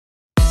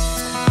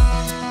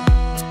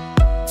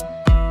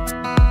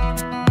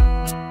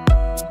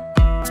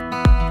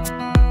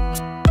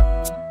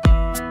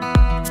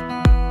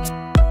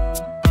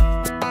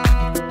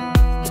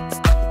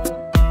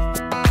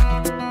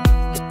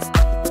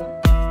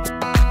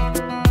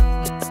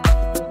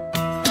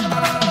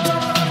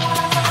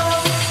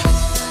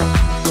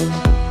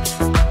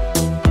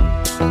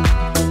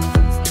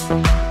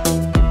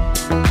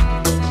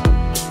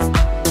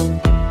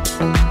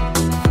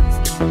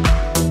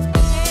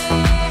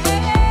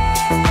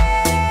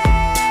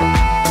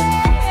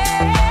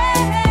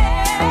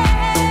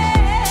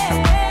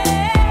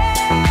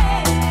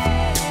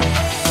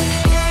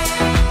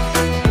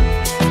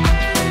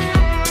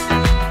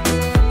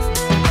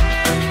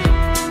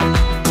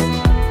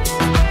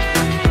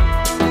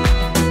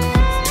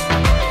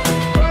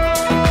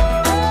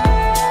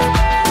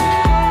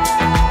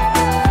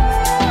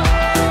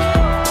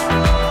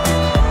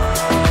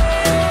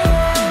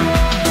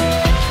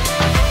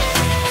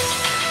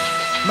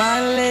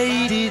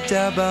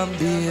de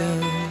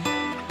Bumville,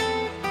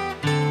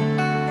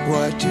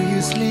 why do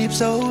you sleep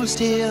so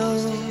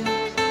still?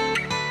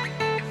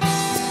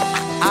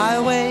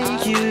 I'll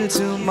wake you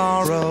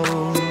tomorrow,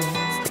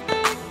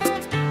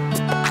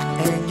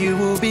 and you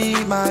will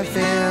be my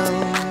fill.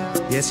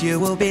 Yes, you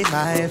will be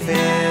my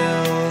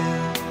fill.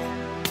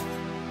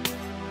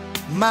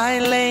 My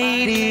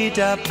lady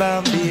de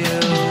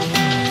Bumville,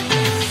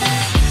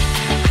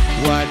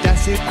 why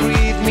does it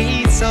grieve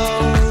me so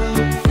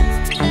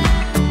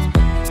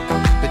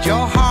that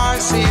your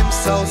heart seems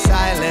so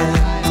silent?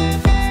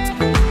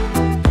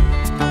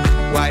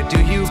 Why do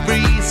you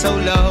breathe so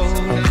low?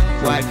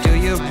 Why do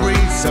you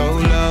breathe so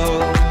low?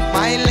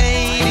 My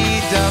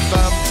lady de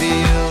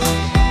Bumville,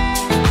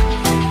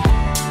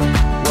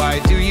 why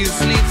do you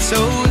sleep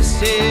so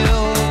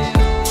still?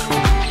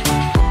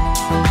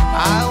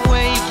 I'll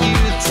wake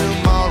you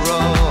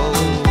tomorrow,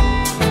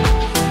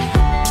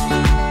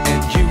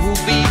 and you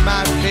will be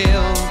my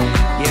fill.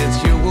 Yes,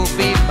 you will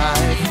be my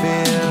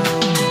fill.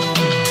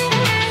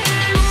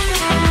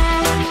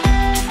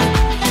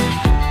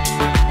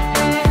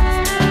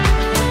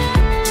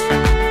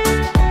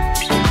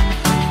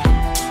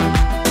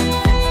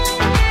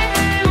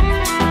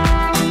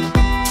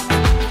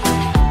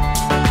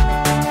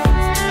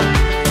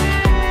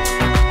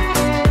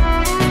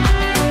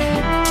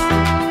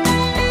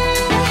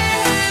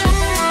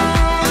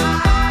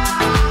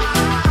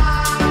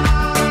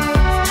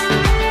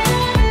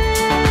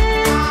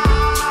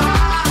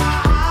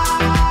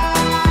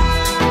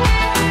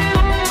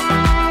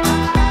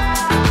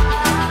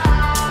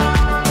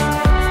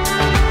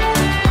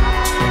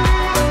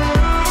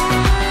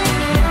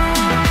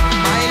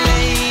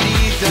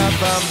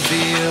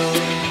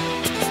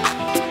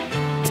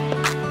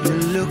 You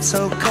look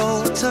so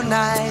cold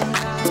tonight.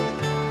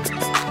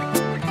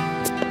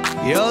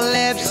 Your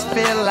lips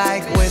feel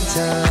like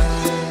winter.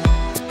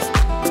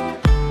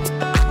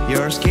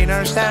 Your skin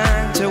has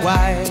turned to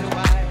white.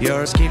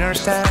 Your skin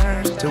has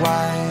turned to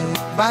white.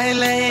 My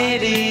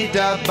lady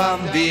de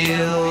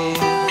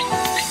Bumville.